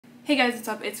Hey guys, what's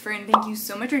up? It's Fern. Thank you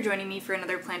so much for joining me for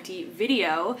another Planty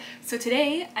video. So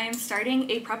today I am starting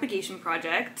a propagation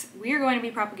project. We are going to be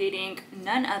propagating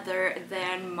none other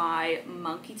than my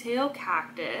monkey tail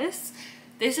cactus.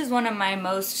 This is one of my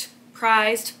most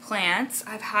prized plants.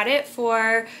 I've had it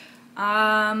for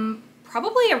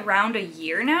probably around a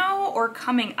year now, or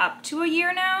coming up to a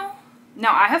year now.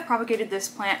 Now I have propagated this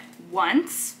plant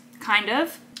once, kind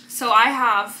of. So I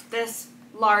have this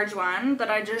large one that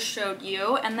I just showed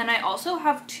you, and then I also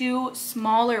have two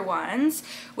smaller ones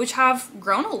which have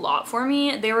grown a lot for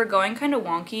me. They were going kind of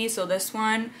wonky, so this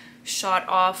one shot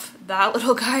off that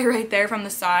little guy right there from the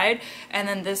side, and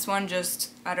then this one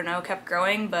just, I don't know, kept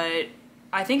growing, but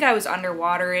I think I was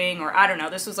underwatering, or I don't know,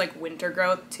 this was like winter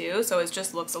growth too, so it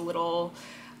just looks a little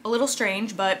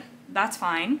strange, but that's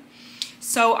fine.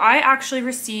 So I actually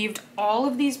received all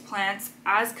of these plants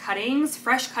as cuttings,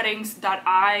 fresh cuttings that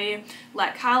I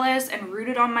let callus and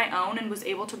rooted on my own and was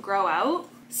able to grow out.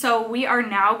 So we are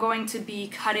now going to be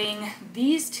cutting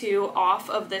these two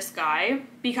off of this guy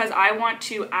because I want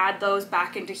to add those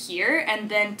back into here. And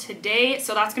then today,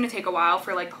 so that's going to take a while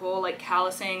for like the whole like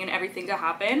callusing and everything to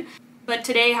happen. But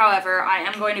today, however, I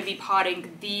am going to be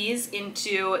potting these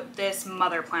into this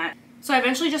mother plant. So I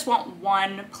eventually just want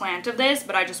one plant of this,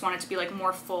 but I just want it to be like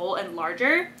more full and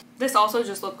larger. This also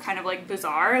just looked kind of like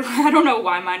bizarre. I don't know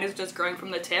why mine is just growing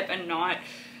from the tip and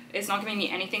it's not giving me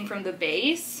anything from the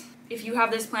base. If you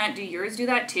have this plant, do yours do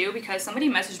that too? Because somebody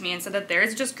messaged me and said that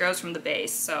theirs just grows from the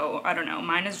base. So I don't know,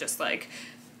 mine is just like,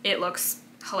 it looks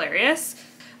hilarious.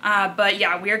 But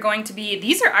yeah, we are going to be,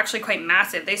 these are actually quite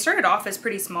massive. They started off as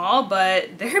pretty small,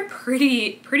 but they're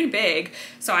pretty big.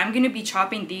 So I'm going to be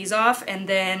chopping these off and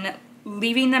then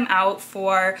leaving them out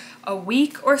for a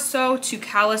week or so to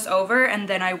callus over, and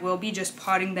then I will be just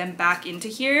potting them back into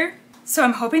here. So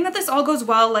I'm hoping that this all goes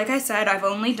well. Like I said, I've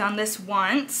only done this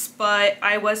once, but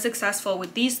I was successful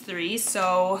with these three,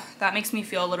 so that makes me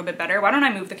feel a little bit better. Why don't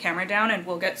I move the camera down and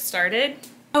we'll get started?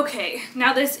 Okay,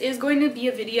 now this is going to be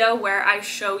a video where I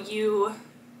show you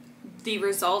the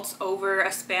results over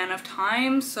a span of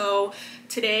time. So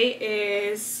today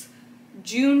is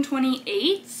June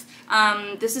 28th.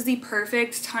 This is the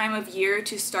perfect time of year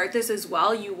to start this as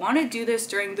well. You want to do this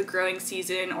during the growing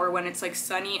season or when it's like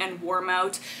sunny and warm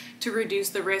out to reduce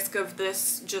the risk of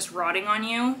this just rotting on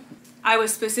you. I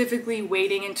was specifically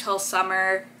waiting until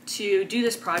summer to do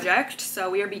this project, so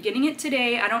we are beginning it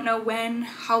today. I don't know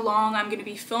how long I'm going to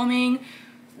be filming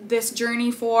this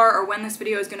journey for, or when this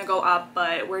video is going to go up,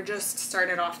 but we're just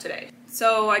starting off today.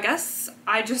 So I guess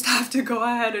I just have to go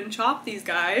ahead and chop these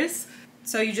guys.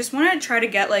 So you just want to try to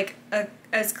get like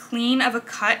as clean of a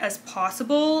cut as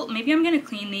possible. Maybe I'm going to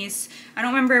clean these. I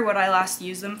don't remember what I last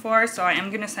used them for, so I am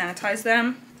going to sanitize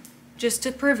them just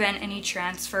to prevent any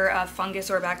transfer of fungus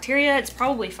or bacteria. It's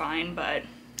probably fine, but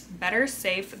better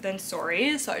safe than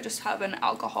sorry. So I just have an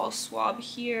alcohol swab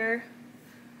here.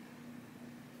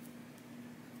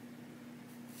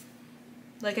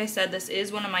 Like I said, this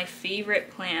is one of my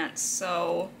favorite plants,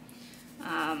 so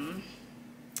I'm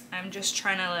just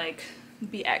trying to like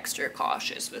be extra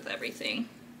cautious with everything.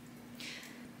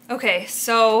 Okay,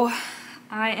 so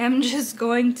I am just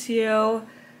going to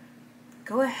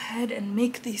go ahead and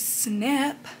make the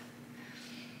snip.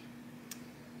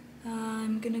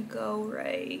 I'm gonna go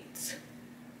right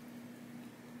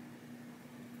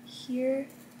here.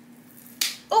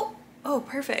 Oh,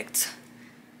 perfect.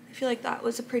 I feel like that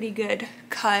was a pretty good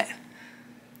cut.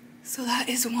 So that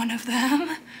is one of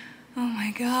them. Oh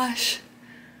my gosh.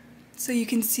 So you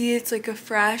can see it's like a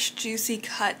fresh, juicy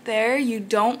cut there. You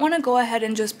don't want to go ahead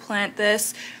and just plant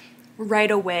this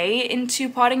right away into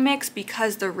potting mix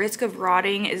because the risk of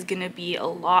rotting is going to be a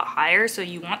lot higher. So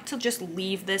you want to just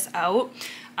leave this out.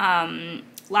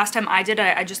 Last time I did,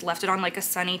 I just left it on like a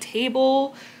sunny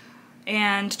table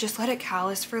and just let it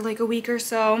callus for like a week or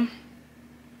so.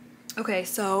 Okay,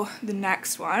 so the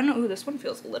next one, ooh, this one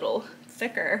feels a little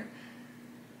thicker.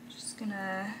 Just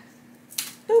gonna,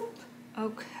 boop.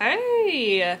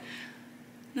 Okay,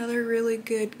 another really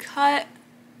good cut.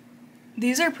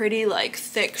 These are pretty like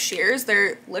thick shears.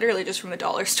 They're literally just from the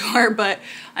dollar store, but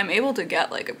I'm able to get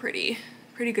like a pretty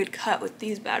good cut with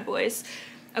these bad boys.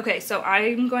 Okay, so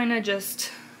I'm going to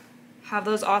just have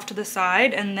those off to the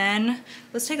side, and then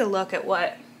let's take a look at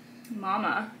what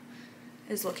Mama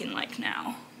is looking like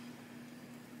now.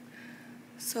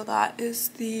 So that is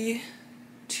the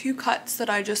two cuts that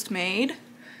I just made.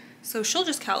 So she'll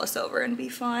just callus over and be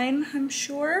fine, I'm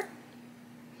sure.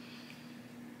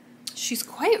 She's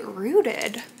quite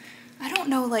rooted. I don't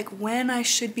know like when I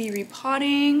should be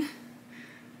repotting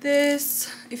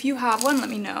this. If you have one, let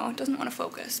me know. It doesn't want to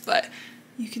focus, but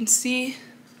you can see,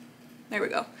 there we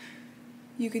go.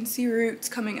 you can see roots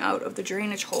coming out of the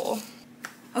drainage hole.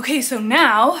 Okay, so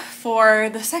now for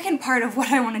the second part of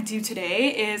what I want to do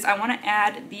today is I want to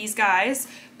add these guys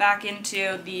back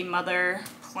into the mother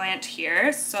plant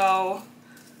here. So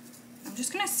I'm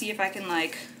just gonna see if I can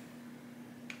like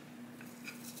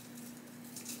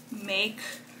make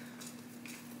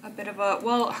a bit of a,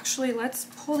 well, actually let's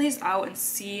pull these out and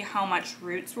see how much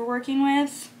roots we're working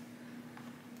with.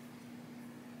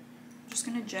 I'm just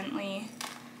gonna gently,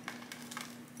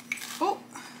 oh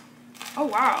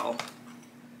wow.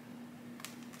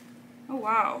 Oh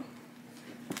wow.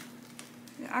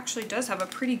 It actually does have a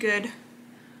pretty good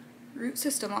root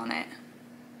system on it.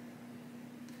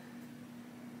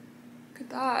 Look at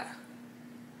that.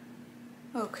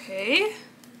 Okay.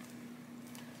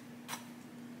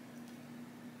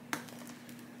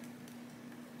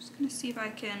 Just gonna see if I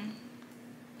can,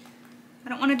 I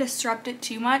don't want to disrupt it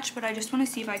too much, but I just want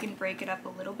to see if I can break it up a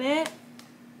little bit.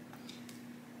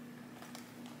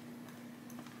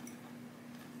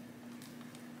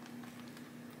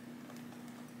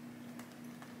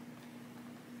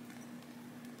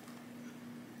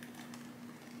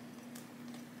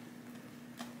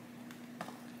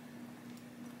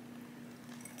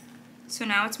 So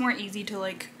now it's more easy to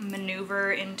like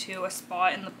maneuver into a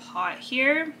spot in the pot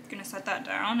here. I'm gonna set that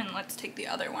down and let's take the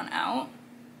other one out.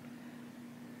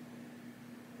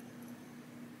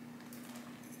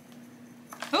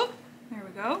 Oh, there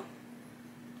we go.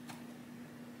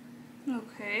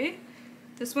 Okay,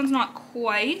 this one's not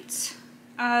quite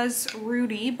as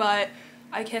rooty, but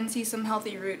I can see some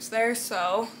healthy roots there,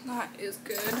 so that is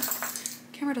good.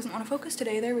 Camera doesn't want to focus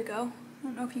today, there we go. I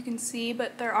don't know if you can see,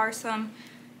 but there are some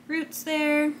roots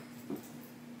there.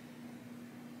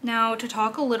 Now to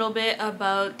talk a little bit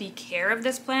about the care of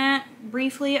this plant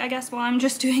briefly, I guess, while I'm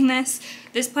just doing this.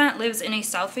 This plant lives in a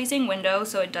south-facing window,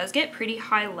 so it does get pretty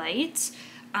high light.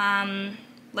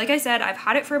 Like I said, I've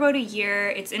had it for about a year.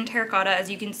 It's in terracotta, as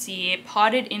you can see,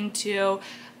 potted into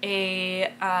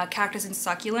a cactus and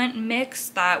succulent mix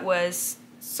that was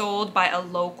sold by a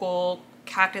local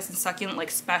cactus and succulent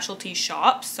like specialty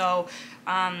shop. So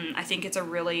I think it's a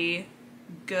really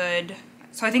good,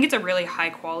 so I think it's a really high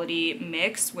quality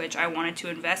mix, which I wanted to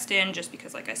invest in just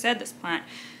because, like I said, this plant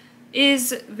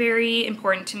is very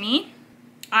important to me.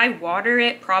 I water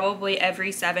it probably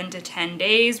every 7 to 10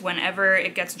 days whenever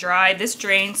it gets dry. This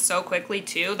drains so quickly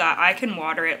too that I can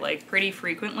water it like pretty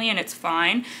frequently and it's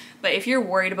fine. But if you're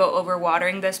worried about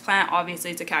overwatering this plant,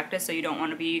 obviously it's a cactus, so you don't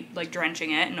want to be like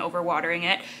drenching it and overwatering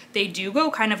it. They do go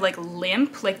kind of like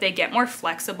limp, like they get more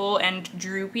flexible and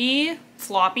droopy,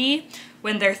 floppy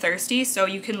when they're thirsty, so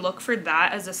you can look for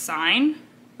that as a sign.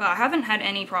 But I haven't had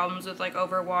any problems with like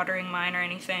overwatering mine or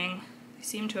anything. They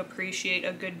seem to appreciate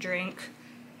a good drink.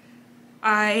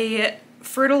 I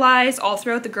fertilize all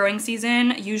throughout the growing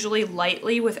season, usually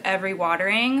lightly with every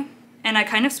watering. And I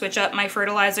kind of switch up my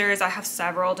fertilizers. I have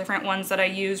several different ones that I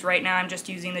use. Right now I'm just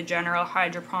using the General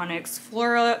Hydroponics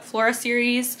Flora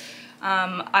series.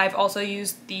 I've also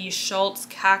used the Schultz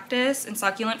cactus and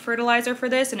succulent fertilizer for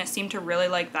this, and it seemed to really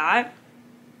like that.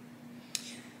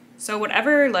 So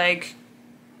whatever like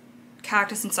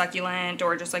cactus and succulent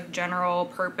or just like general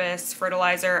purpose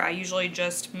fertilizer, I usually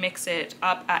just mix it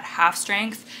up at half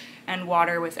strength and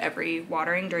water with every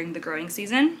watering during the growing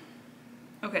season.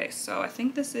 Okay, so I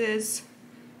think this is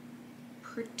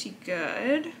pretty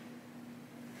good.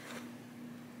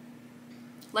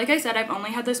 Like I said, I've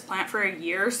only had this plant for a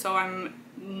year, so I'm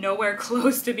nowhere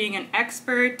close to being an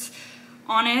expert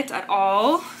on it at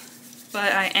all,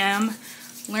 but I am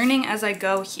learning as I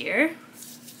go here.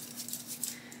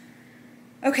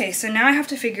 Okay, so now I have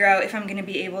to figure out if I'm going to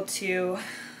be able to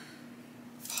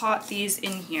pot these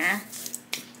in here.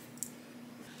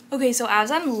 Okay, so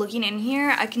as I'm looking in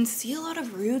here, I can see a lot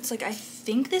of roots. Like, I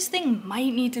think this thing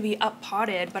might need to be up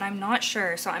potted, but I'm not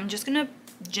sure. So I'm just gonna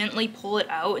gently pull it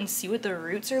out and see what the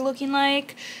roots are looking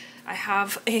like. I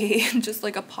have a, just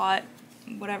like a pot,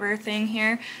 whatever thing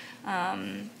here.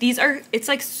 These are, it's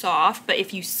like soft, but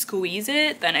if you squeeze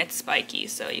it, then it's spiky.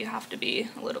 So you have to be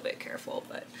a little bit careful,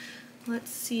 but let's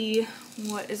see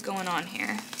what is going on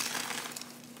here.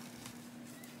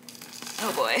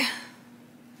 Oh boy.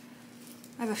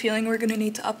 I have a feeling we're gonna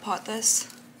need to up-pot this.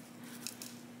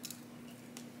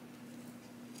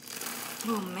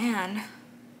 Oh man.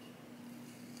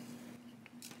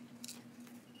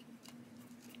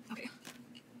 Okay.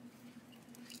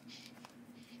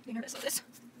 I'm nervous about this.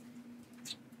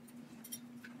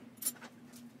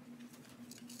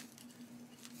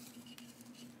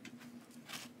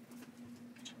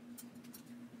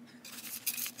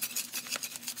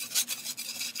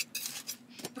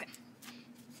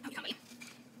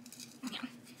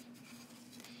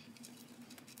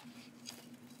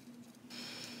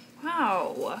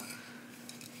 Ow.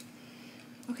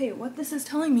 Okay, what this is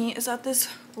telling me is that this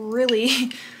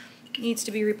really needs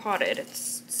to be repotted.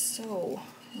 It's so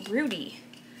rooty.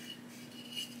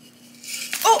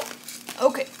 Oh!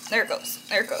 Okay, there it goes.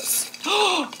 There it goes.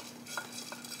 Oh!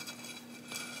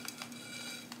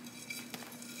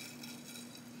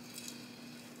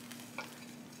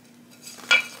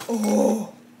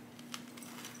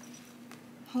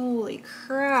 Holy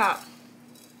crap.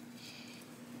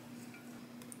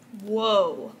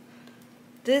 Whoa.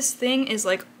 This thing is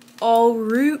like all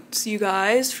roots, you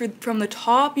guys. From the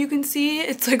top, you can see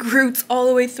it's like roots all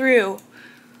the way through.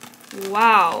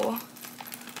 Wow.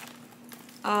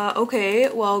 Okay,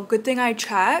 well, good thing I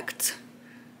checked.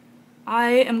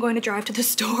 I am going to drive to the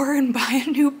store and buy a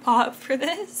new pot for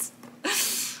this.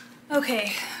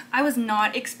 Okay, I was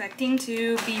not expecting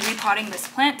to be repotting this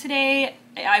plant today.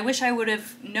 I wish I would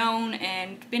have known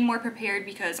and been more prepared,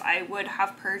 because I would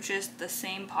have purchased the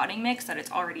same potting mix that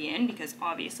it's already in, because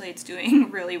obviously it's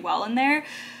doing really well in there.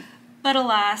 But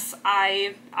alas,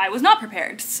 I was not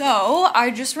prepared. So I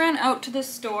just ran out to the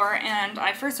store and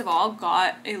I first of all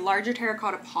got a larger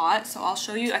terracotta pot. So I'll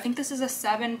show you. I think this is a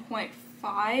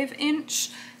 7.5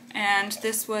 inch, and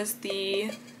this was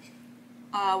the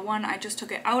one I just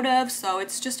took it out of. So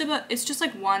it's just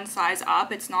like one size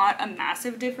up. It's not a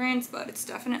massive difference, but it's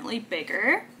definitely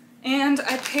bigger. And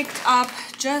I picked up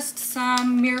just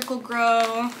some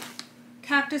Miracle-Gro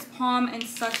cactus, palm, and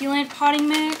succulent potting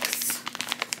mix.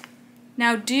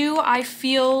 Now, do I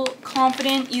feel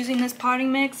confident using this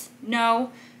potting mix?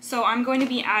 No. So I'm going to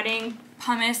be adding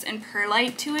pumice and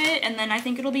perlite to it, and then I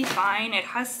think it'll be fine. It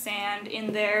has sand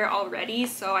in there already,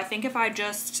 so I think if I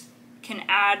just can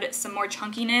add some more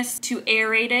chunkiness to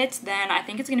aerate it, then I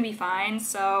think it's gonna be fine.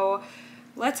 So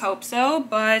let's hope so.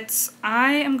 But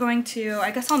I am going to,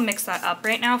 I guess I'll mix that up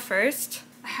right now first.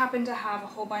 I happen to have a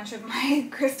whole bunch of my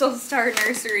Crystal Star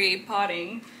Nursery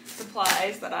potting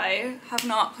supplies that I have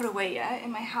not put away yet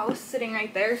in my house, sitting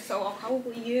right there. So I'll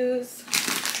probably use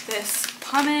this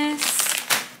pumice,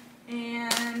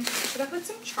 and should I put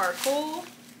some charcoal?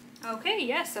 Okay,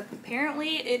 yes,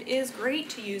 apparently it is great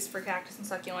to use for cactus and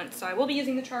succulents. So I will be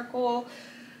using the charcoal,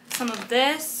 some of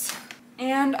this,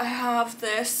 and I have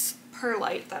this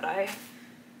perlite that I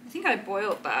think I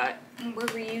boiled that, and we're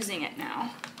reusing it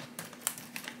now.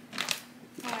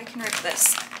 Oh, I can rip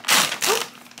this.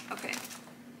 Oh, okay.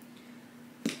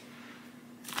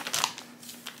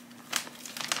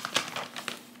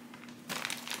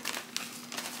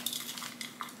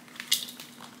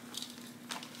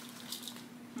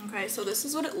 Okay, so this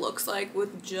is what it looks like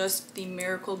with just the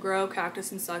Miracle-Gro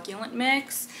cactus and succulent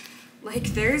mix.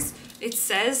 Like it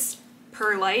says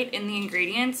perlite in the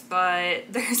ingredients, but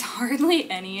there's hardly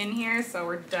any in here, so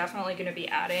we're definitely going to be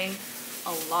adding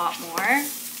a lot more.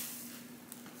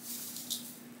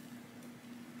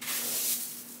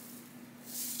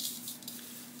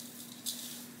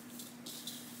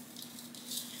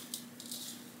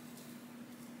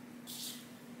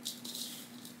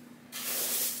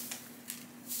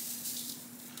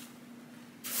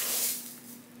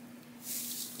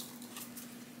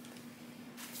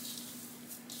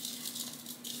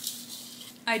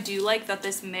 I do like that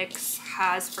this mix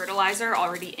has fertilizer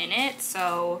already in it,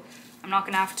 so I'm not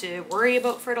gonna have to worry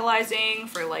about fertilizing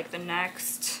for like the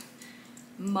next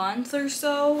month or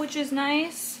so, which is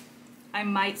nice. I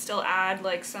might still add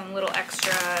like some little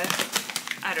extra,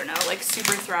 I don't know, like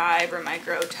Super Thrive or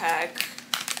Microtech,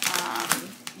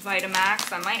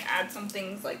 Vitamax. I might add some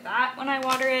things like that when I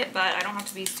water it, but I don't have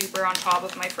to be super on top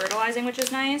of my fertilizing, which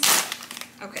is nice.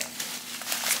 Okay,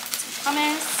 some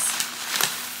pumice.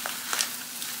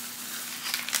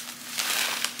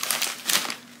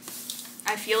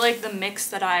 I feel like the mix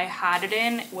that I had it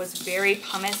in was very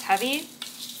pumice heavy,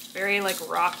 very like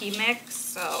rocky mix,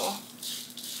 so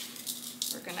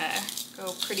we're gonna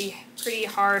go pretty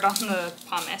hard on the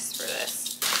pumice for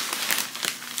this.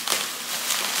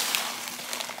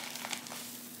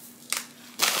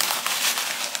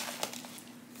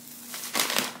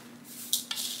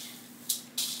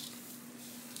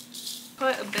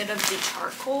 Put a bit of the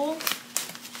charcoal.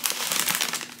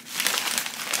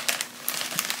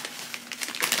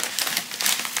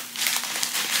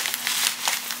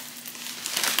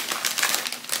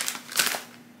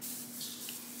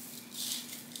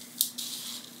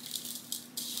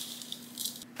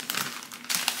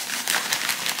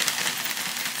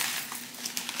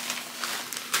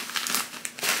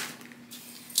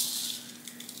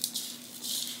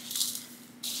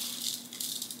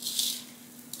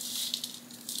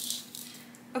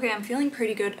 Okay, I'm feeling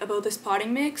pretty good about this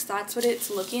potting mix. That's what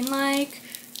it's looking like.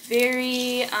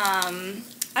 Very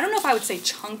I don't know if I would say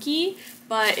chunky,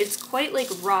 but it's quite like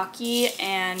rocky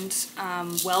and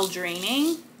well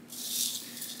draining.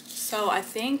 So I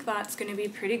think that's gonna be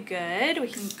pretty good. We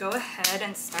can go ahead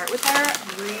and start with our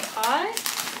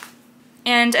repot.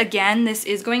 And again, this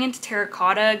is going into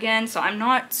terracotta again, so I'm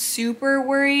not super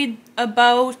worried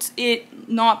about it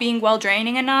not being well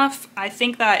draining enough. I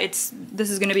think that this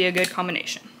is gonna be a good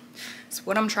combination. That's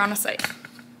what I'm trying to say.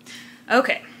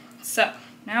 Okay, so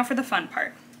now for the fun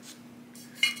part.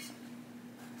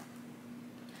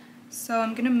 So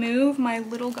I'm gonna move my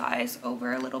little guys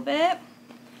over a little bit.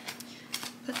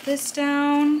 Put this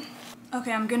down.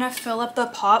 Okay, I'm gonna fill up the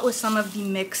pot with some of the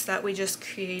mix that we just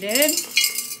created.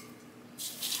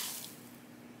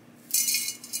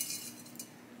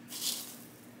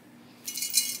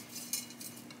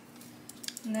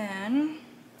 And then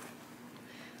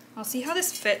I'll see how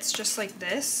this fits just like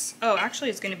this. Oh, actually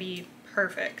it's gonna be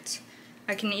perfect.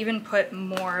 I can even put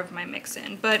more of my mix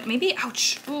in, but maybe,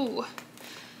 ouch, ooh.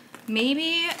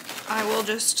 Maybe I will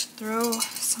just throw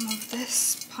some of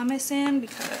this pumice in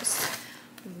because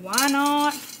why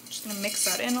not? I'm just gonna mix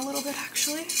that in a little bit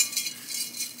actually.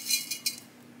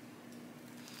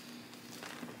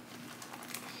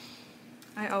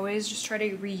 I always just try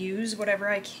to reuse whatever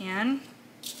I can.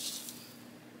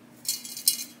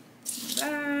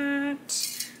 That.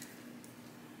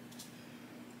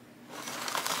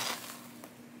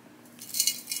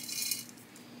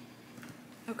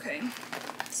 Okay,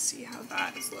 let's see how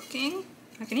that is looking.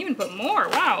 I can even put more.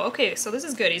 Wow, okay, so this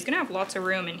is good. He's gonna have lots of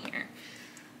room in here.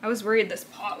 I was worried this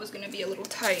pot was gonna be a little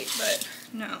tight, but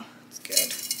no, it's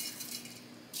good.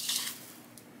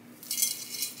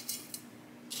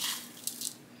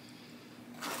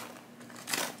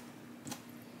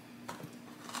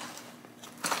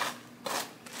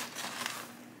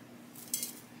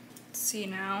 Let's see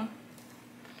now.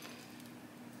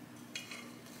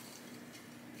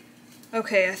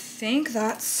 Okay, I think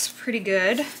that's pretty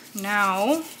good.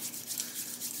 Now,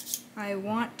 I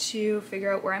want to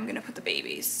figure out where I'm gonna put the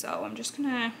babies, so I'm just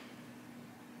gonna...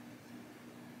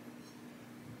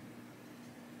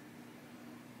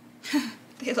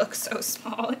 They look so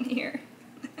small in here.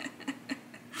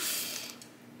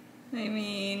 I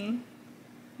mean,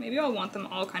 maybe I'll want them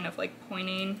all kind of like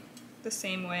pointing the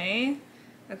same way.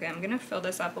 Okay, I'm gonna fill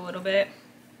this up a little bit,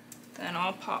 then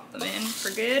I'll pop them in for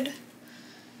good.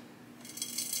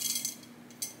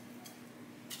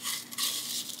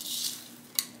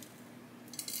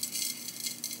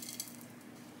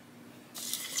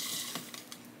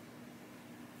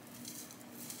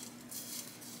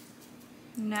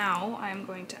 Now I'm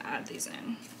going to add these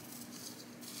in.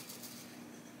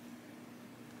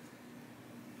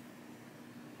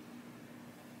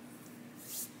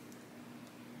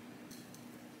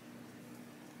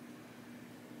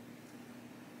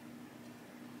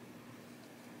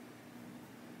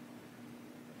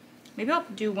 Maybe I'll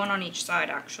do one on each side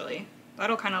actually.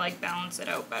 That'll kind of like balance it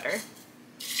out better.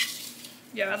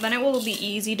 Yeah, then it will be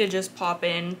easy to just pop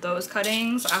in those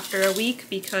cuttings after a week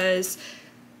because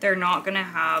they're not gonna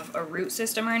have a root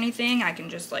system or anything. I can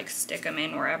just like stick them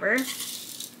in wherever.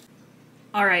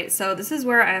 All right, so this is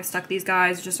where I have stuck these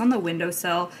guys, just on the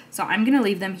windowsill. So I'm gonna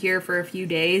leave them here for a few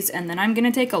days and then I'm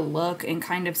gonna take a look and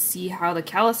kind of see how the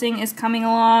callousing is coming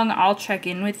along. I'll check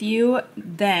in with you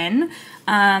then,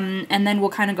 and then we'll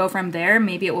kind of go from there.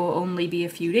 Maybe it will only be a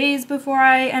few days before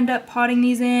I end up potting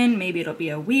these in. Maybe it'll be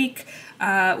a week.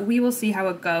 We will see how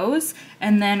it goes.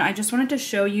 And then I just wanted to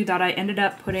show you that I ended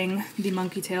up putting the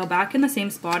monkey tail back in the same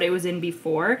spot it was in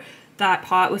before. That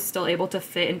pot was still able to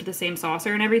fit into the same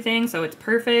saucer and everything, so it's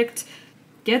perfect.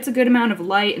 Gets a good amount of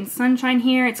light and sunshine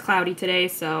here. It's cloudy today,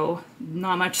 so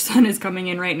not much sun is coming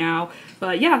in right now.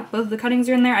 But yeah, both of the cuttings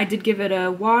are in there. I did give it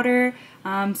a water,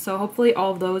 so hopefully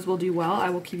all of those will do well. I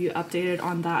will keep you updated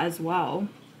on that as well.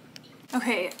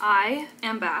 Okay, I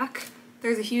am back.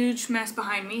 There's a huge mess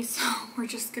behind me, so we're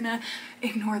just gonna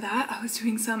ignore that. I was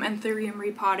doing some anthurium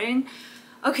repotting.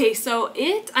 Okay, so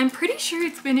I'm pretty sure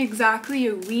it's been exactly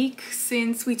a week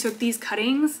since we took these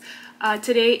cuttings.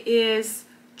 Today is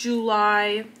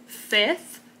July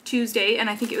 5th, Tuesday,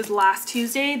 and I think it was last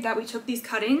Tuesday that we took these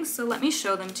cuttings, so let me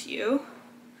show them to you.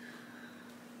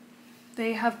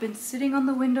 They have been sitting on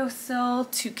the windowsill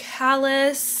to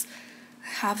callus. I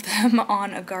have them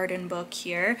on a garden book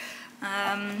here.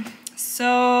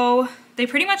 So they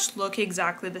pretty much look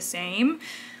exactly the same,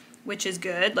 which is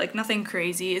good. Like nothing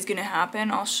crazy is gonna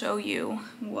happen. I'll show you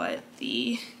what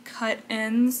the cut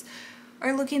ends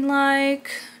are looking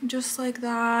like, just like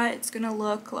that. It's gonna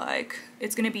look like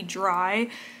it's gonna be dry,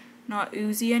 not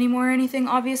oozy anymore or anything,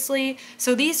 obviously.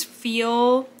 So these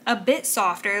feel a bit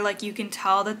softer, like you can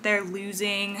tell that they're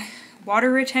losing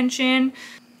water retention.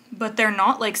 but they're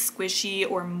not like squishy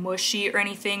or mushy or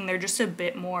anything. They're just a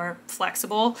bit more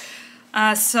flexible.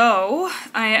 So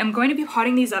I am going to be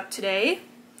potting these up today.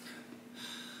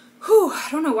 Whew, I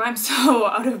don't know why I'm so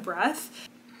out of breath.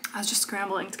 I was just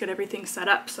scrambling to get everything set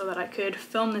up so that I could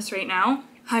film this right now.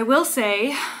 I will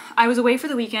say I was away for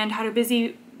the weekend, had a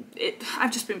busy,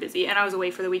 I've just been busy and I was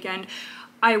away for the weekend.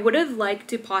 I would have liked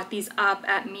to pot these up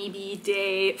at maybe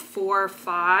day 4 or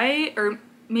 5, or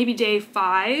maybe day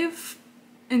 5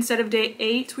 instead of day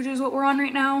 8, which is what we're on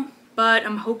right now. But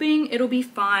I'm hoping it'll be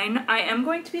fine. I am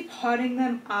going to be potting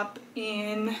them up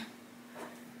in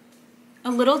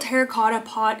a little terracotta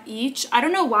pot each. I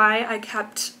don't know why I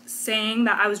kept saying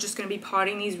that I was just going to be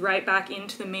potting these right back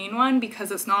into the main one,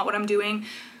 because it's not what I'm doing,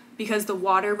 because the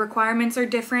water requirements are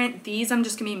different. These I'm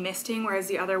just going to be misting, whereas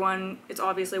the other one, it's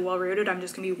obviously well rooted. I'm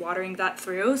just going to be watering that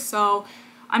through. So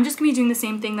I'm just going to be doing the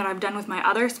same thing that I've done with my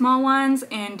other small ones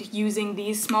and using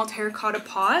these small terracotta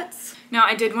pots. Now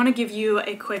I did want to give you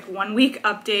a quick 1-week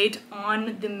update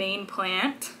on the main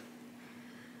plant,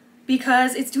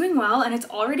 because it's doing well and it's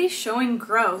already showing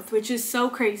growth, which is so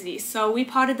crazy. So we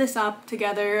potted this up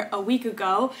together a week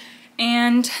ago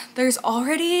and there's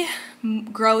already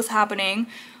growth happening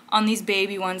on these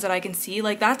baby ones that I can see.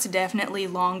 Like, that's definitely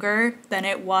longer than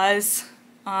it was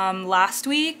last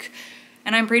week.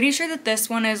 And I'm pretty sure that this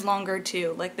one is longer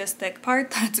too, like this thick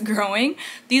part that's growing.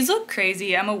 These look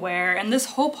crazy, I'm aware, and this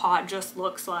whole pot just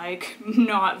looks like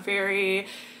not very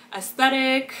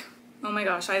aesthetic. Oh my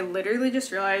gosh, I literally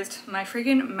just realized my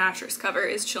freaking mattress cover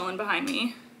is chilling behind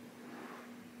me.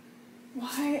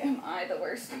 Why am I the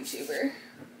worst YouTuber?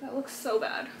 That looks so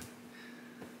bad.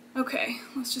 Okay,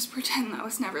 let's just pretend that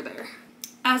was never there.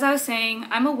 As I was saying,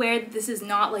 I'm aware that this is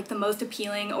not like the most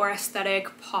appealing or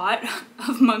aesthetic pot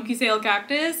of monkey tail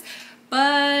cactus,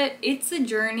 but it's a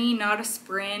journey, not a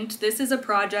sprint. This is a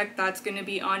project that's going to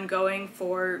be ongoing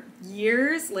for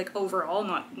years, like overall,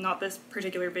 not this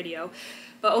particular video,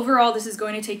 but overall this is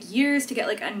going to take years to get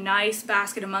like a nice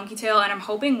basket of monkey tail, and I'm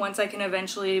hoping once I can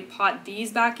eventually pot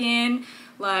these back in,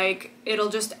 like it'll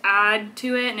just add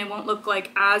to it and it won't look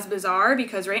like as bizarre,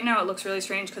 because right now it looks really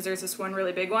strange because there's this one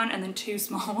really big one and then 2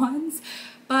 small ones.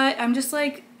 But I'm just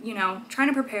like, you know, trying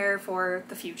to prepare for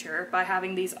the future by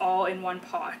having these all in one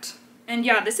pot. And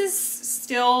yeah, this is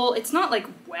still, it's not like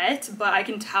wet, but I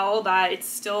can tell that it's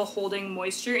still holding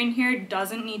moisture in here. It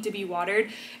doesn't need to be watered.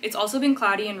 It's also been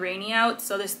cloudy and rainy out,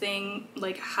 so this thing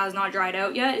like has not dried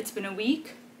out yet. It's been a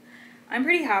week. I'm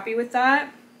pretty happy with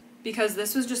that, because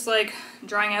this was just like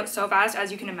drying out so fast,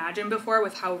 as you can imagine before,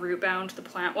 with how root bound the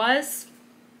plant was.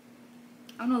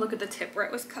 I'm gonna look at the tip where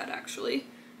it was cut actually.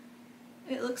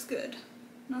 It looks good.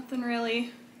 Nothing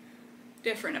really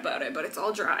different about it, but it's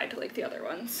all dried like the other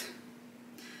ones.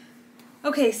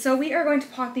 Okay, so we are going to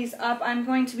pot these up. I'm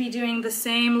going to be doing the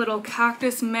same little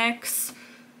cactus mix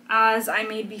as I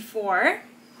made before.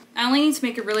 I only need to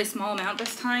make a really small amount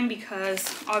this time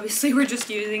because obviously we're just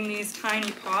using these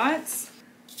tiny pots.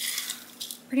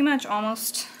 Pretty much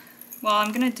almost, well,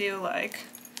 I'm gonna do like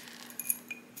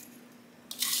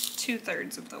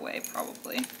 2/3 of the way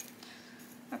probably,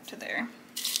 up to there.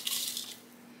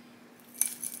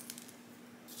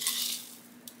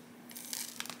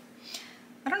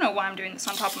 I don't know why I'm doing this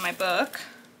on top of my book.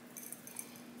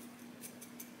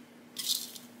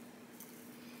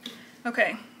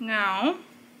 Okay, now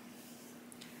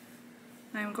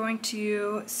I'm going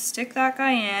to stick that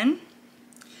guy in,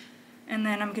 and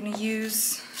then I'm going to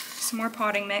use some more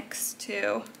potting mix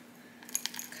to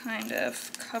kind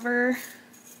of cover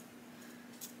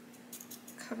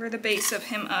the base of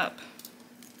him up.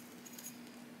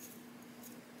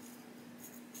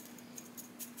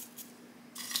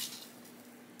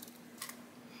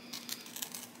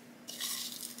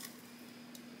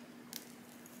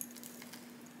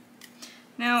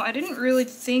 Now, I didn't really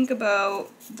think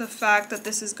about the fact that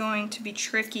this is going to be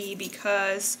tricky,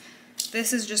 because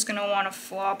this is just going to want to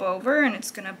flop over and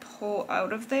it's going to pull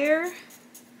out of there.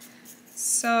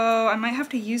 So I might have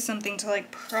to use something to like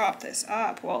prop this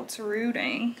up while it's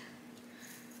rooting.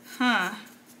 Huh.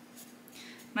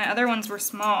 My other ones were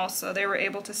small, so they were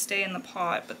able to stay in the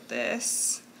pot, but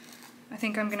this, I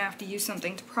think I'm going to have to use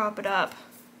something to prop it up.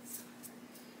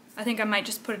 I think I might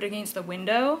just put it against the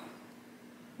window.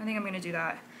 I think I'm going to do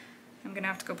that. I'm going to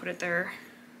have to go put it there.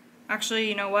 Actually,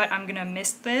 you know what? I'm going to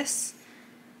mist this,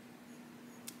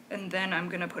 and then I'm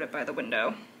going to put it by the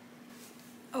window.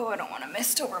 Oh, I don't want to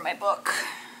mist over my book.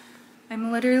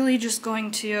 I'm literally just going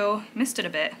to mist it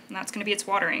a bit, and that's going to be its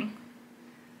watering.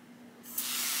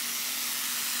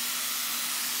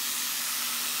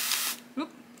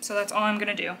 Oop. So that's all I'm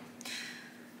going to do.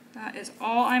 That is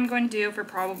all I'm going to do for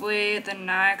probably the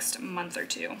next month or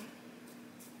two.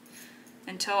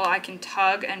 until I can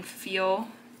tug and feel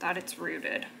that it's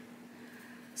rooted.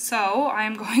 So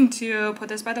I'm going to put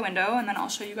this by the window and then I'll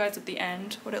show you guys at the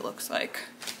end what it looks like.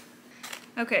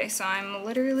 Okay, so I'm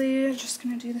literally just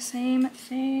gonna do the same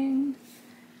thing.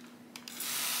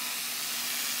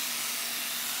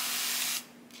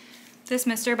 This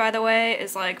mister, by the way,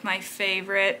 is like my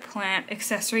favorite plant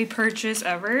accessory purchase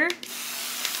ever.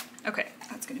 Okay,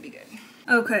 that's gonna be good.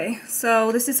 Okay,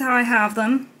 so this is how I have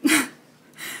them.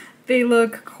 They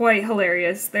look quite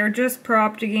hilarious. They're just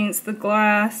propped against the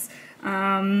glass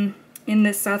in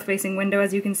this south-facing window,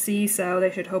 as you can see, so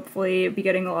they should hopefully be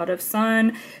getting a lot of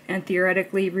sun and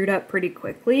theoretically root up pretty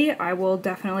quickly. I will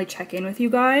definitely check in with you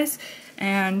guys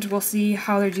and we'll see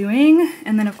how they're doing.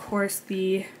 And then of course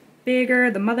the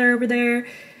mother over there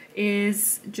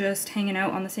is just hanging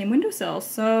out on the same windowsill.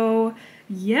 So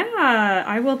yeah,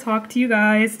 I will talk to you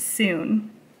guys soon.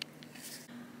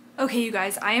 Okay, you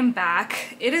guys, I am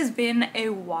back. It has been a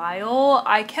while.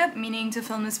 I kept meaning to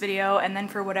film this video and then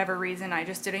for whatever reason I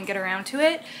just didn't get around to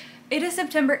it. It is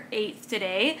September 8th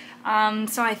today,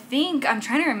 so I think, I'm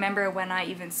trying to remember when I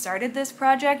even started this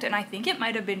project, and I think it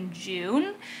might have been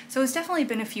June, so it's definitely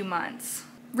been a few months.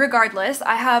 Regardless,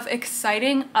 I have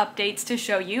exciting updates to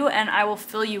show you and I will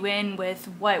fill you in with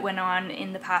what went on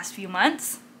in the past few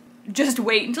months. Just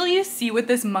wait until you see what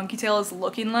this monkey tail is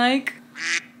looking like.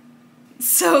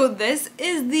 So this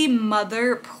is the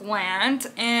mother plant,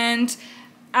 and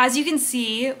as you can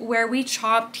see where we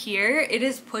chopped here, it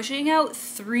is pushing out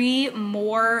 3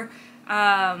 more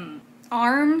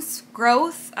arms,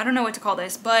 growth, I don't know what to call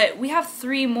this, but we have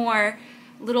 3 more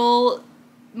little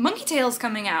monkey tails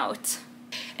coming out.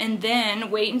 And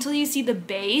then wait until you see the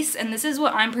base, and this is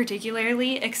what I'm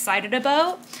particularly excited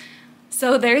about.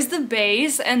 So there's the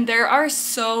base, and there are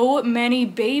so many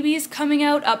babies coming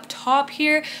out up top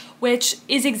here, which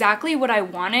is exactly what I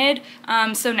wanted.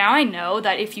 So now I know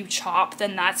that if you chop,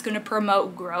 then that's going to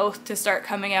promote growth to start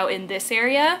coming out in this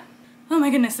area. Oh my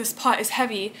goodness, this pot is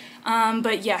heavy.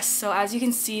 But yes, so as you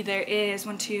can see, there is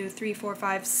 1, 2, 3, 4,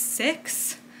 5,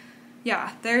 6.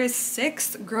 Yeah, there is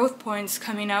 6 growth points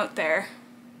coming out there.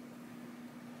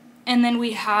 And then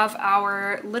we have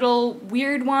our little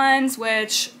weird ones,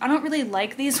 which I don't really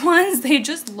like these ones. They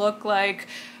just look like,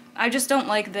 I just don't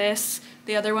like this.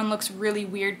 The other one looks really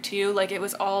weird too, like it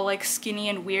was all like skinny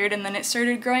and weird and then it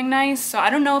started growing nice. So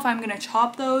I don't know if I'm gonna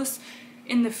chop those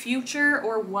in the future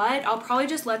or what. I'll probably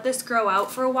just let this grow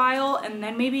out for a while and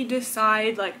then maybe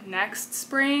decide like next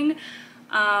spring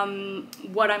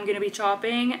what I'm gonna be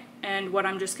chopping and what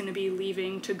I'm just gonna be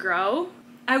leaving to grow.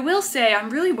 I will say, I'm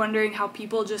really wondering how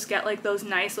people just get like those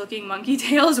nice looking monkey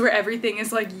tails where everything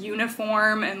is like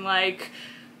uniform and like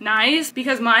nice,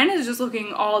 because mine is just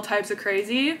looking all types of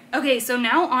crazy. Okay, so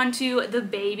now on to the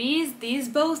babies. These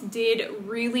both did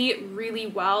really, really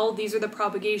well. These are the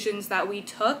propagations that we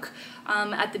took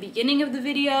at the beginning of the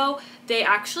video. They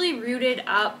actually rooted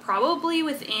up probably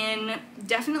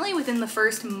definitely within the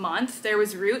first month there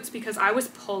was roots, because I was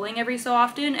pulling every so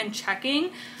often and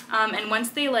checking, and once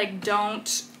they like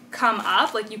don't come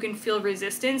up, like you can feel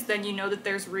resistance, then you know that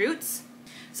there's roots.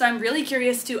 So I'm really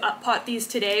curious to up pot these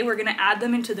today. We're gonna add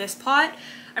them into this pot.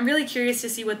 I'm really curious to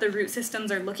see what the root systems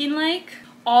are looking like.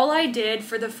 All I did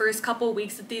for the first couple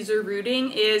weeks that these are rooting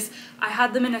is I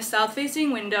had them in a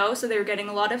south-facing window, so they were getting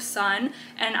a lot of sun,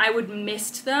 and I would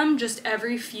mist them just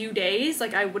every few days.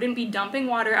 Like I wouldn't be dumping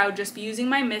water, I would just be using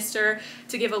my mister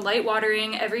to give a light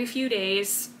watering every few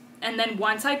days. And then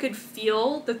once I could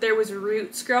feel that there was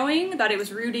roots growing, that it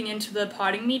was rooting into the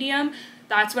potting medium,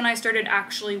 that's when I started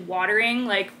actually watering,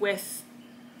 like with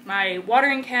my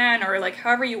watering can, or like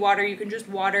however you water, you can just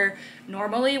water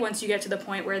normally once you get to the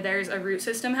point where there's a root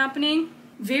system happening.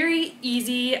 Very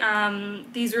easy.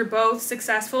 These were both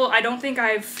successful. I don't think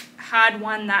I've had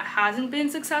one that hasn't been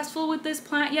successful with this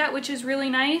plant yet, which is really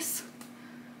nice.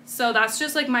 So that's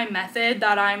just like my method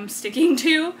that I'm sticking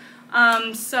to.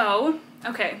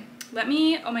 Okay,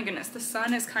 oh my goodness, the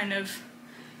sun is kind of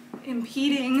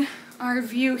impeding our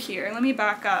view here. Let me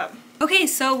back up. Okay,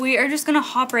 so we are just gonna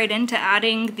hop right into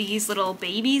adding these little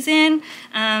babies in.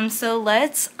 So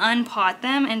let's unpot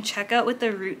them and check out what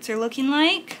the roots are looking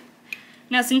like.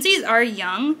 Now, since these are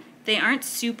young, they aren't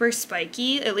super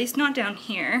spiky, at least not down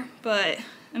here, but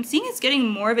I'm seeing it's getting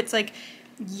more of its like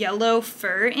yellow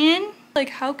fur in. Like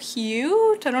how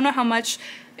cute. I don't know how much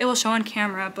it will show on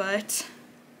camera, but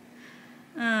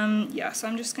yeah, so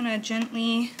I'm just gonna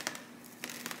gently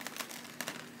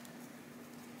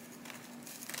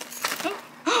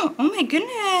oh my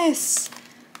goodness!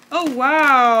 Oh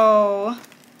wow!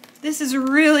 This is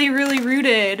really, really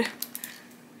rooted.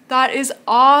 That is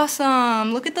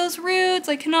awesome! Look at those roots!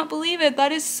 I cannot believe it!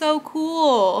 That is so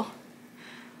cool!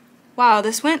 Wow,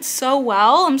 this went so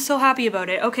well. I'm so happy about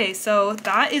it. Okay, so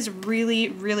that is really,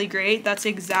 really great. That's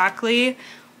exactly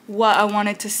what I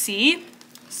wanted to see.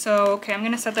 So, okay, I'm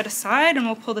gonna set that aside and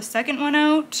we'll pull the second one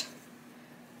out.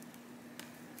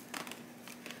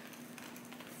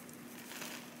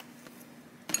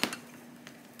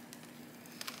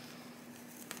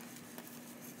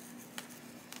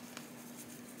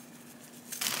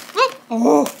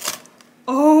 Oh,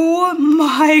 oh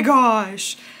my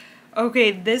gosh.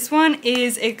 Okay, this one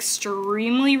is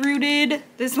extremely rooted.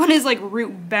 This one is like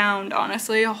root bound,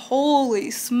 honestly.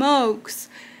 Holy smokes.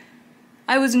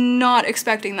 I was not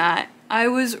expecting that. I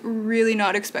was really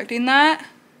not expecting that.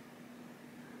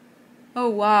 Oh,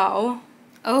 wow.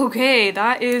 Okay,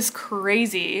 that is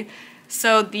crazy.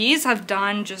 So these have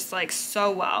done just like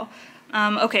so well.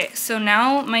 Okay, so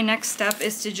now my next step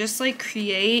is to just like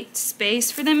create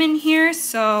space for them in here.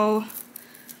 So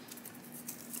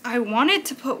I wanted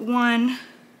to put one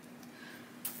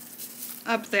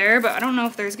up there, but I don't know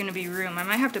if there's gonna be room. I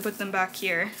might have to put them back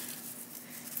here.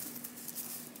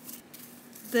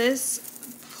 This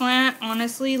plant,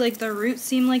 honestly, like the roots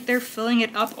seem like they're filling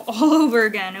it up all over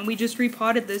again, and we just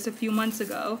repotted this a few months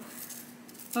ago.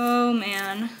 Oh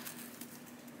man.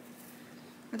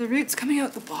 Are the roots coming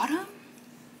out the bottom?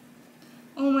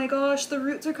 Oh my gosh, the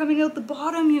roots are coming out the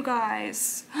bottom, you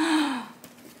guys.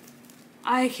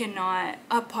 I cannot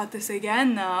up-pot this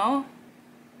again, though.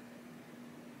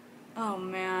 Oh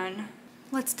man.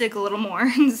 Let's dig a little more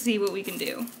and see what we can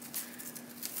do.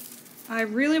 I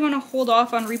really want to hold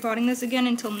off on repotting this again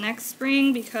until next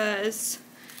spring, because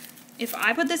if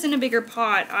I put this in a bigger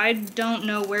pot, I don't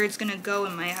know where it's going to go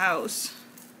in my house.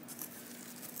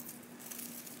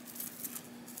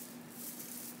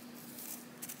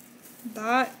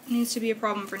 That needs to be a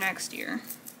problem for next year.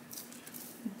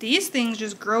 These things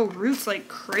just grow roots like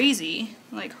crazy.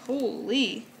 Like,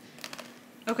 holy.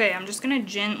 Okay, I'm just gonna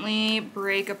gently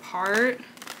break apart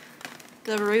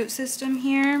the root system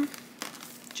here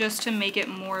just to make it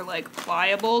more like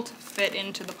pliable to fit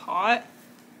into the pot.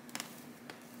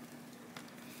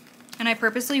 And I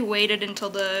purposely waited until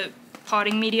the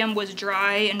potting medium was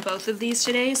dry in both of these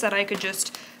today so that I could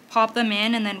just pop them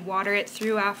in and then water it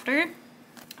through after.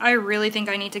 I really think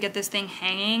I need to get this thing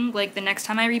hanging. Like the next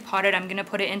time I repot it, I'm gonna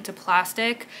put it into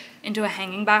plastic, into a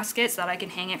hanging basket so that I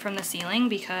can hang it from the ceiling,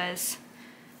 because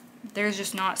there's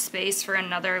just not space for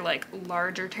another like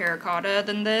larger terracotta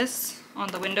than this on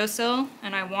the windowsill,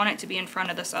 and I want it to be in front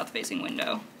of the south facing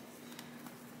window.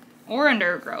 Or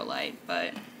under a grow light,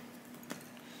 but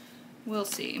we'll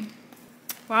see.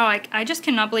 Wow, I just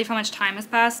cannot believe how much time has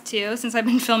passed too since I've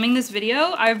been filming this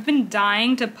video. I've been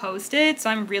dying to post it, so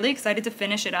I'm really excited to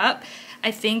finish it up.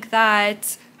 I think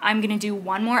that I'm gonna do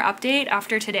one more update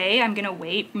after today. I'm gonna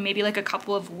wait maybe like a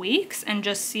couple of weeks and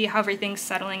just see how everything's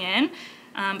settling in.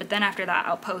 But then after that,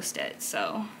 I'll post it.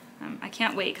 So I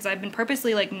can't wait, because I've been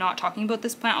purposely like not talking about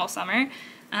this plant all summer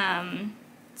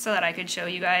so that I could show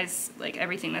you guys like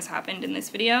everything that's happened in this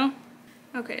video.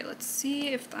 Okay, let's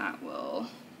see if that will...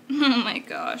 Oh my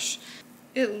gosh.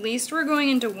 At least we're going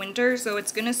into winter, so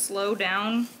it's gonna slow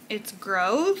down its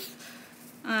growth.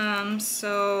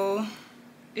 So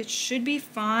it should be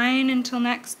fine until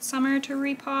next summer to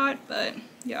repot, but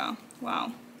yeah,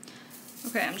 wow.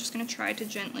 Okay, I'm just gonna try to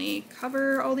gently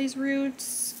cover all these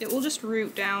roots. It will just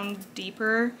root down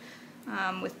deeper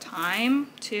with time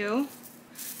too.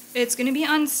 It's gonna be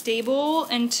unstable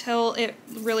until it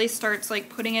really starts like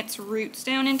putting its roots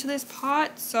down into this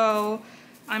pot, so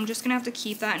I'm just gonna have to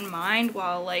keep that in mind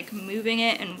while like moving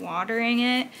it and watering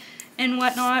it and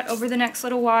whatnot over the next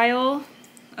little while.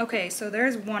 Okay, so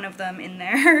there's one of them in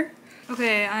there.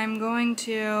 Okay, I'm going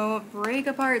to break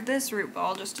apart this root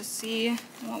ball just to see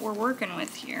what we're working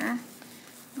with here.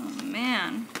 Oh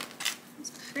man,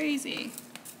 it's crazy.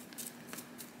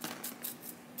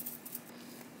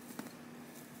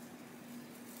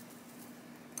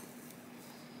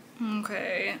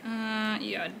 Okay,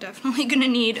 yeah, definitely gonna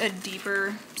need a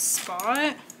deeper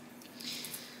spot.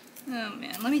 Oh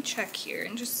man, let me check here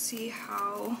and just see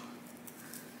how...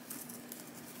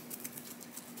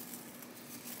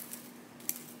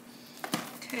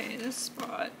 Okay, this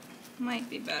spot might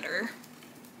be better.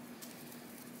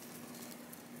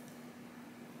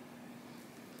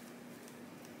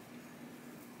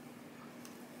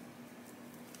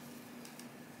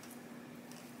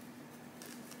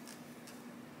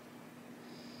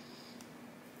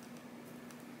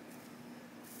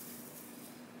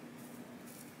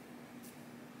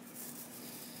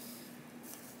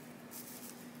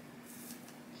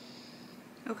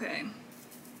 Okay.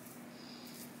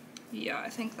 Yeah, I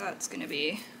think that's gonna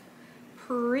be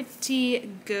pretty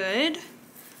good.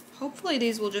 hopefully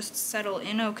these will just settle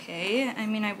in okay. I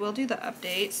mean, I will do the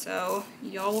update, so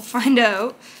y'all will find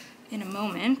out in a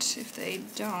moment if they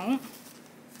don't.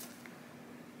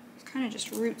 It's kind of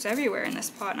just roots everywhere in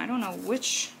this pot, and I don't know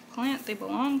which plant they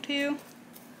belong to.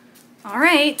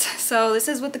 Alright, so this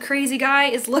is what the crazy guy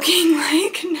is looking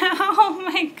like now. Oh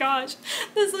my gosh,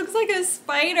 this looks like a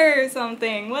spider or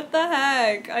something. What the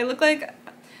heck?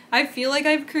 I feel like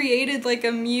I've created like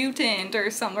a mutant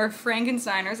or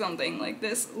Frankenstein or something. Like,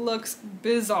 this looks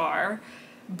bizarre.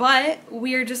 But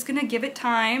we're just gonna give it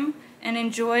time and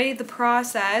enjoy the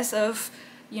process of,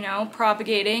 you know,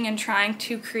 propagating and trying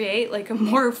to create like a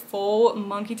more full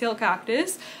monkey tail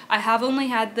cactus. I have only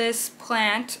had this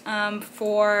plant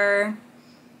for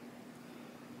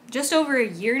just over a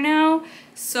year now,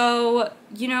 so,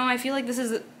 you know, I feel like this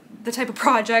is the type of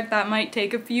project that might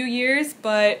take a few years,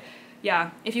 but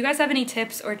yeah, if you guys have any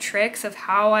tips or tricks of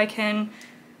how I can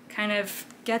kind of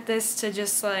get this to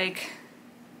just like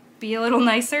be a little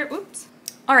nicer, oops.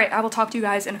 Alright, I will talk to you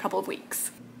guys in a couple of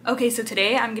weeks. Okay, so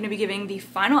today I'm going to be giving the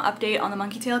final update on the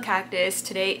monkey tail cactus.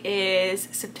 Today is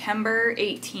September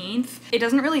 18th. It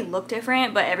doesn't really look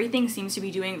different, but everything seems to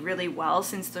be doing really well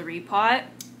since the repot.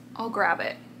 I'll grab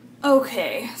it.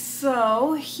 Okay,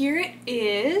 so here it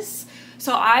is.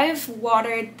 So I've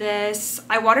watered this.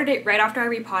 I watered it right after I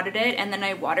repotted it, and then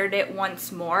I watered it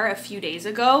once more a few days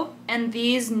ago. And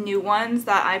these new ones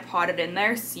that I potted in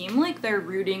there seem like they're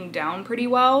rooting down pretty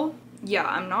well. Yeah,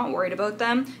 I'm not worried about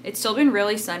them. It's still been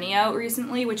really sunny out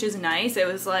recently, which is nice. It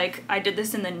was like, I did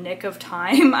this in the nick of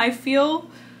time, I feel,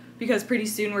 because pretty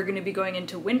soon we're gonna be going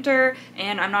into winter,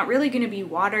 and I'm not really gonna be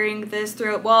watering this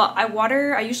throughout. Well,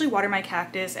 I usually water my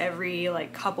cactus every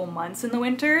like couple months in the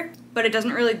winter, but it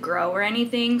doesn't really grow or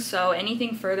anything, so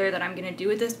anything further that I'm gonna do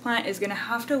with this plant is gonna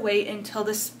have to wait until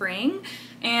the spring.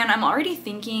 And I'm already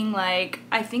thinking, like,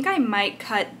 I think I might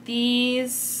cut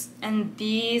these and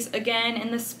these again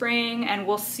in the spring, and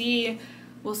we'll see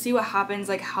what happens,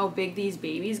 like how big these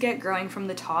babies get growing from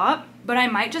the top. But I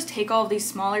might just take all of these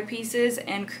smaller pieces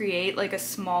and create like a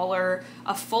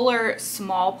fuller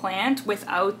small plant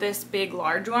without this big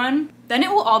large one. Then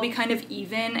it will all be kind of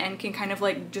even and can kind of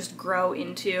like just grow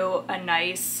into a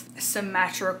nice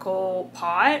symmetrical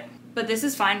pot. But this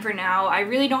is fine for now. I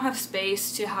really don't have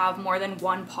space to have more than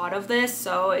one pot of this,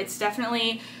 so it's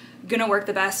definitely gonna work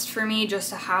the best for me just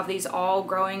to have these all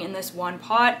growing in this one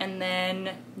pot, and then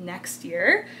next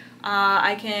year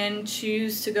I can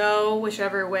choose to go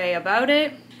whichever way about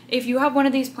it. If you have one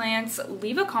of these plants,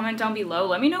 leave a comment down below.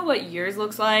 Let me know what yours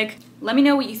looks like. Let me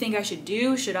know what you think I should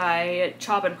do. Should I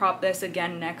chop and prop this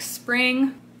again next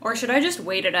spring? Or should I just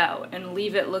wait it out and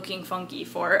leave it looking funky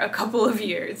for a couple of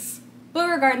years? But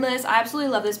regardless, I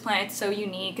absolutely love this plant. It's so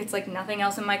unique. It's like nothing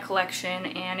else in my collection,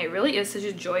 and it really is such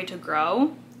a joy to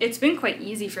grow. It's been quite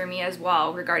easy for me as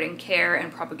well regarding care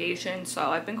and propagation,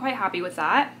 so I've been quite happy with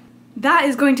that. That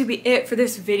is going to be it for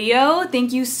this video.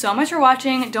 Thank you so much for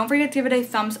watching. Don't forget to give it a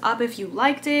thumbs up if you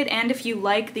liked it, and if you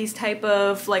like these type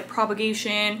of like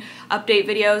propagation update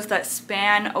videos that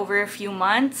span over a few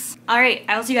months. Alright,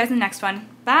 I'll see you guys in the next one.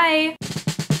 Bye!